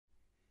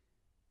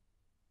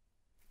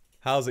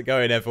How's it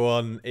going,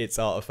 everyone? It's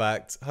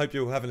Artifact. Hope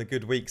you're all having a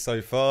good week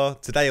so far.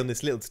 Today on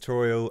this little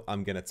tutorial,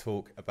 I'm going to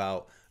talk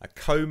about a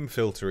comb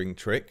filtering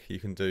trick you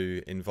can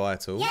do in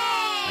Vital. Yay!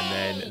 And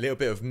then a little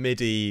bit of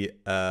MIDI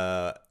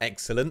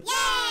excellence.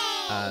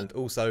 Yay! And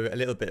also a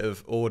little bit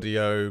of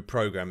audio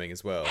programming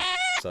as well.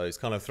 So it's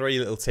kind of three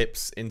little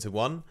tips into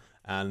one.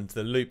 And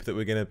the loop that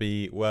we're going to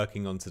be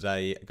working on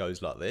today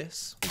goes like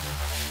this.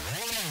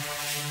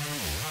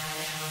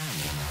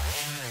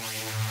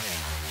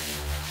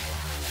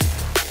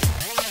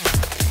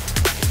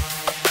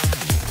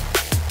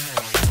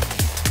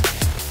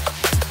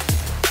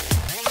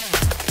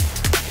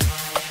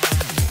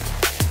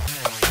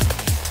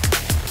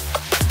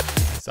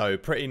 So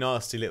pretty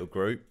nasty little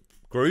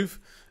groove.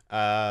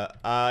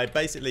 I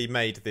basically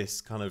made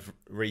this kind of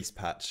Reese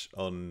patch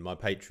on my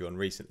Patreon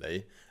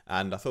recently,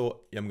 and I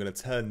thought I'm going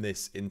to turn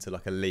this into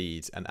like a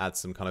lead and add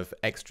some kind of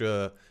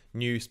extra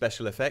new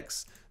special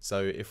effects.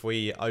 So if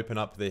we open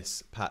up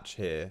this patch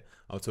here,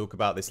 I'll talk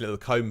about this little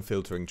comb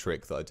filtering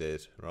trick that I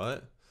did,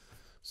 right?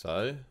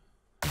 So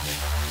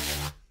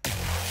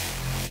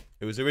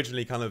it was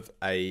originally kind of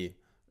a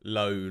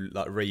low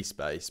like Reese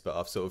bass, but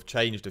I've sort of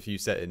changed a few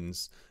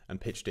settings and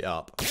pitched it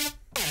up.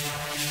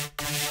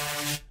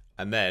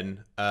 And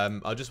then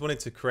I just wanted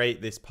to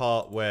create this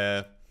part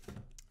where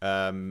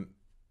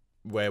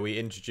we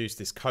introduce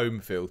this comb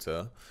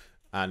filter,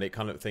 and it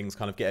kind of things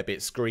kind of get a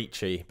bit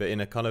screechy, but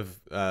in a kind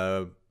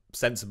of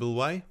sensible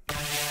way.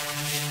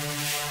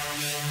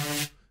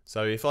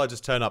 So if I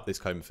just turn up this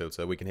comb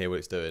filter, we can hear what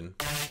it's doing.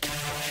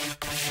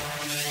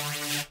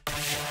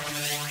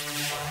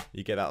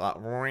 You get that like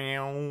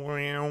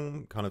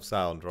kind of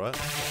sound, right?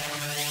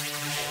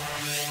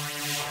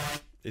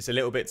 It's a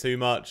little bit too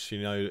much,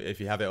 you know, if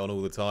you have it on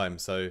all the time.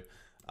 So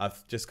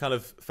I've just kind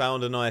of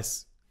found a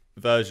nice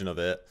version of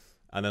it,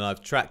 and then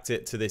I've tracked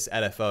it to this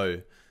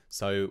LFO.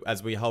 So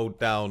as we hold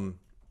down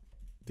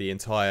the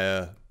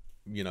entire,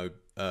 you know,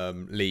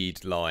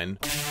 lead line,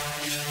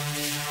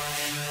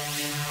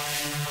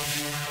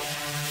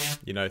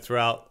 you know,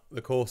 throughout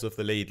the course of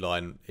the lead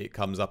line, it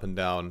comes up and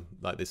down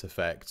like this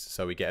effect.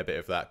 So we get a bit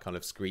of that kind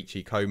of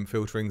screechy comb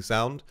filtering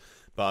sound.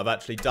 But I've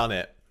actually done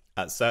it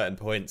at certain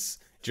points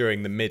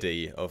during the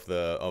MIDI of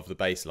the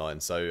bass line.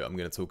 So I'm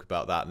going to talk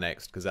about that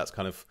next, because that's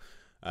kind of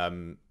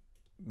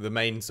the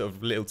main sort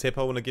of little tip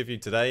I want to give you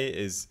today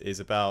is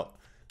about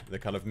the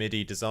kind of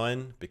MIDI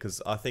design,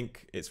 because I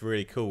think it's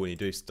really cool when you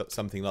do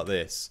something like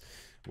this,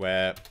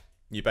 where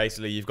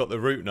you've got the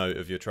root note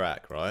of your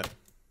track, right?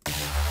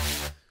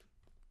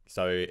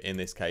 So in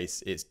this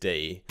case, it's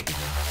D.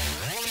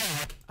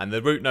 And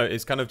the root note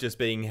is kind of just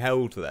being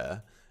held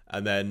there.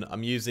 And then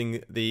I'm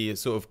using the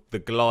sort of the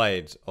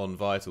glide on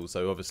Vital.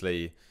 So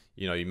obviously,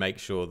 you know, you make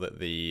sure that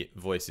the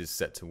voice is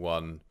set to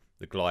 1,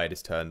 the glide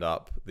is turned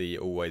up, the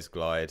always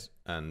glide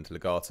and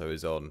legato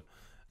is on.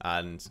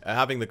 And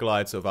having the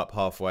glide sort of up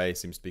halfway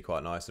seems to be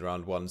quite nice,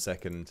 around 1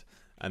 second.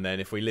 And then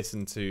if we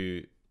listen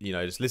to, you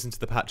know, just listen to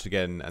the patch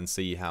again and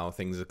see how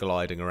things are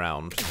gliding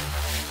around.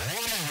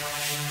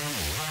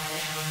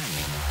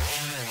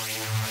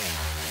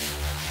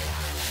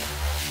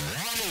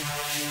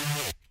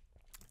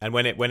 And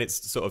when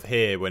it's sort of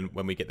here,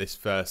 when we get this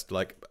first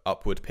like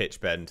upward pitch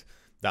bend,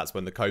 that's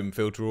when the comb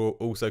filter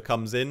also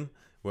comes in,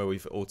 where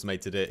we've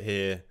automated it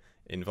here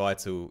in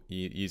Vital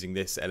using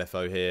this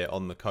LFO here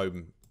on the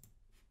comb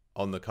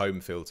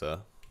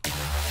filter.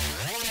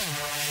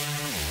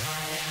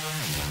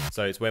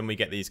 So it's when we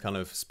get these kind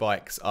of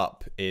spikes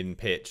up in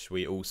pitch,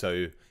 we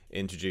also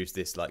introduce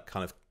this like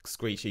kind of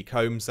screechy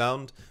comb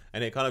sound,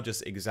 and it kind of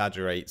just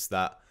exaggerates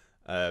that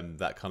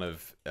kind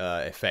of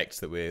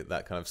effect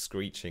that kind of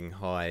screeching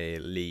high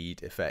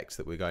lead effect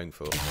that we're going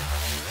for.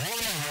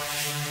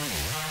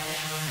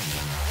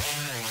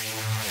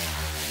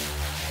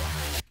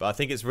 But I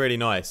think it's really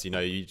nice, you know,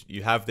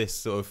 you have this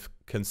sort of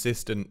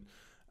consistent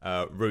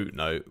root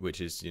note,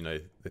 which is, you know,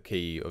 the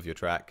key of your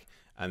track,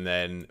 and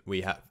then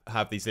we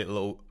have these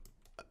little,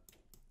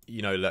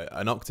 you know, like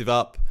an octave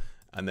up,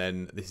 and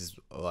then this is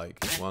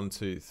like 1,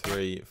 2,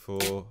 3,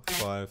 4,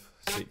 5,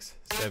 6,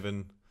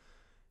 7,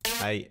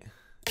 8.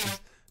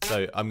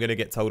 So I'm going to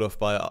get told off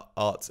by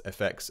Art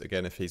Effects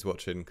again if he's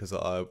watching, because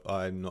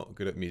I'm not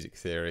good at music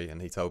theory,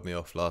 and he told me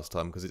off last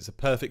time because it's a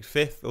perfect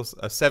fifth, or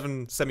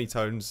 7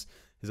 semitones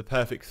is a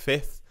perfect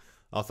fifth.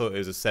 I thought it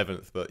was a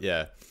 7th, but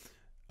yeah.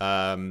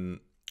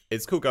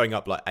 It's cool going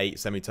up like 8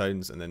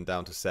 semitones and then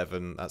down to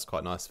 7. That's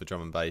quite nice for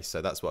drum and bass.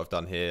 So that's what I've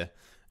done here.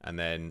 And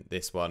then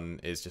this one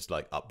is just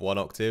like up 1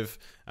 octave,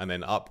 and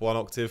then up 1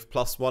 octave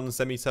plus 1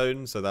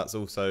 semitone. So that's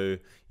also, you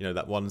know,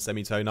 that 1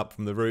 semitone up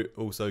from the root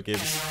also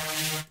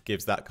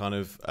gives that kind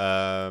of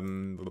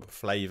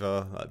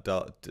flavor,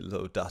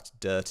 little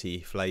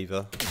dirty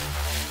flavor.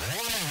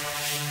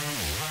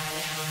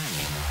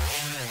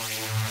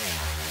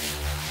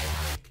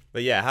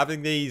 But yeah,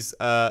 having these,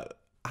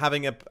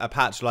 having a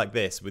patch like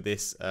this with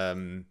this,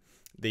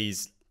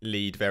 these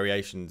lead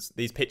variations,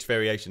 these pitch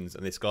variations,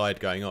 and this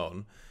glide going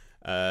on.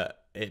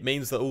 It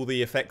means that all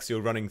the effects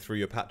you're running through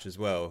your patch as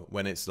well,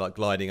 when it's like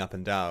gliding up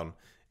and down,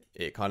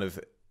 it kind of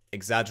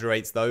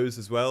exaggerates those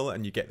as well,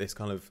 and you get this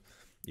kind of,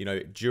 you know,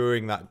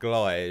 during that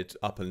glide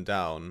up and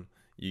down,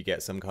 you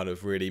get some kind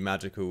of really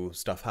magical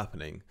stuff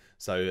happening.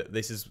 So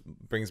this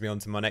brings me on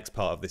to my next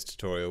part of this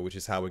tutorial, which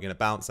is how we're going to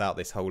bounce out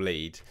this whole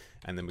lead,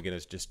 and then we're going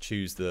to just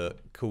choose the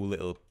cool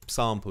little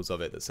samples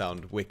of it that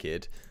sound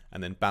wicked,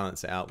 and then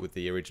balance it out with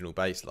the original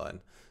bass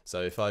line.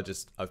 So if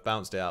I've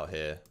bounced it out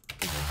here.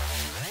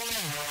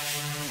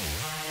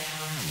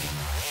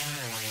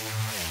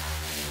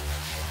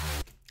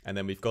 And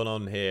then we've gone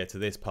on here to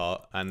this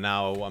part, and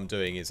now what I'm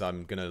doing is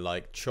I'm going to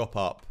like chop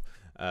up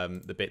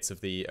the bits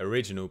of the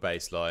original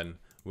bass line,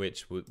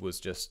 which was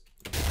just...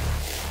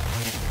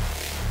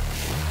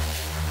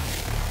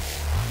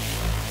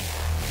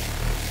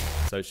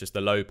 So it's just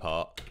the low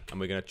part, and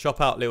we're going to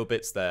chop out little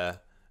bits there,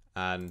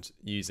 and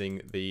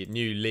using the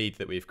new lead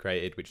that we've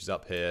created, which is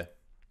up here,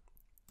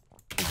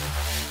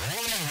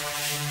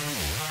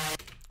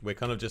 we're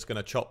kind of just going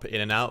to chop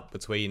in and out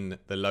between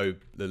the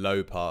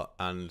low part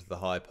and the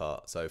high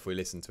part. So if we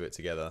listen to it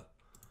together.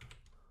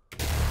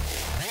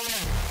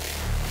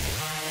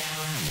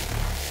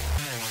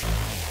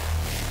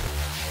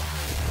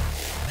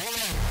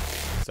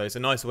 So it's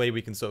a nice way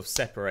we can sort of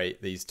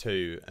separate these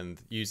two,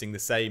 and using the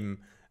same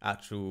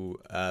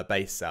actual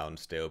bass sound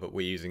still, but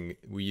we're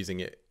using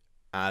it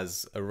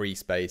as a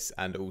Reese bass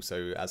and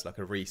also as like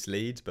a Reese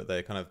lead, but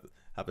they kind of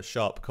have a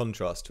sharp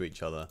contrast to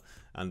each other.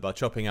 And by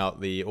chopping out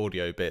the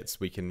audio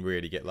bits, we can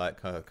really get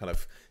like a kind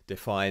of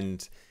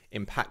defined,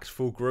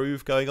 impactful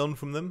groove going on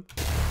from them.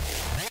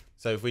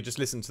 So if we just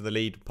listen to the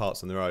lead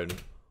parts on their own.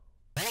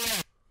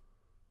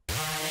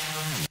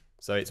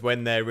 So it's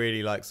when they're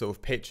really like sort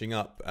of pitching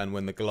up, and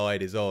when the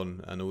glide is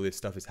on and all this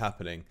stuff is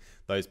happening,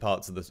 those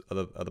parts are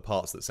the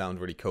parts that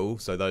sound really cool.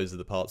 So those are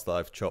the parts that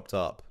I've chopped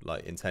up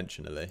like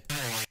intentionally.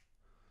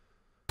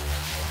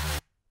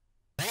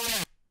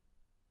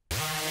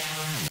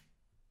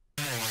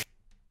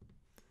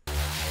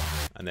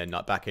 And then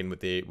like back in with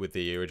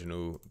the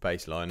original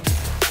bass line.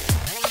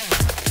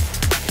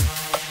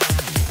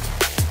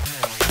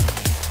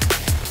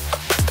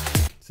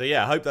 So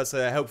yeah, I hope that's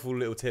a helpful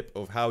little tip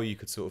of how you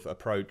could sort of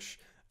approach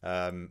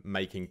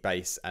making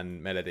bass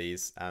and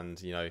melodies,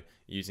 and you know,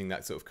 using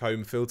that sort of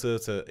comb filter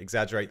to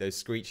exaggerate those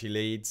screechy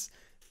leads,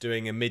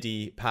 doing a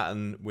MIDI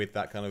pattern with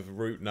that kind of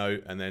root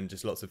note, and then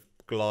just lots of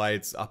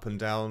glides up and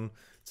down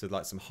to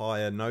like some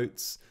higher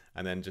notes,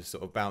 and then just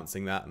sort of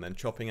bouncing that and then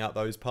chopping out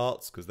those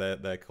parts because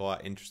they're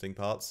quite interesting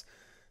parts.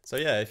 So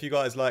yeah, if you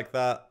guys like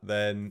that,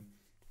 then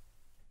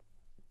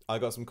I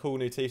got some cool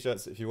new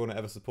t-shirts. If you want to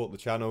ever support the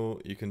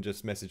channel, you can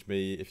just message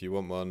me if you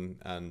want one,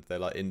 and they're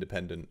like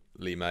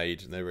independently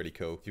made and they're really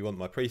cool. If you want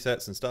my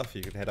presets and stuff,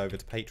 you can head over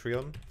to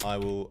Patreon. I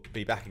will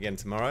be back again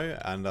tomorrow,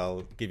 and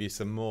I'll give you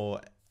some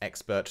more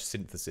expert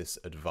synthesis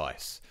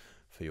advice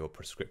for your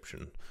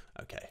prescription.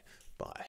 Okay, bye.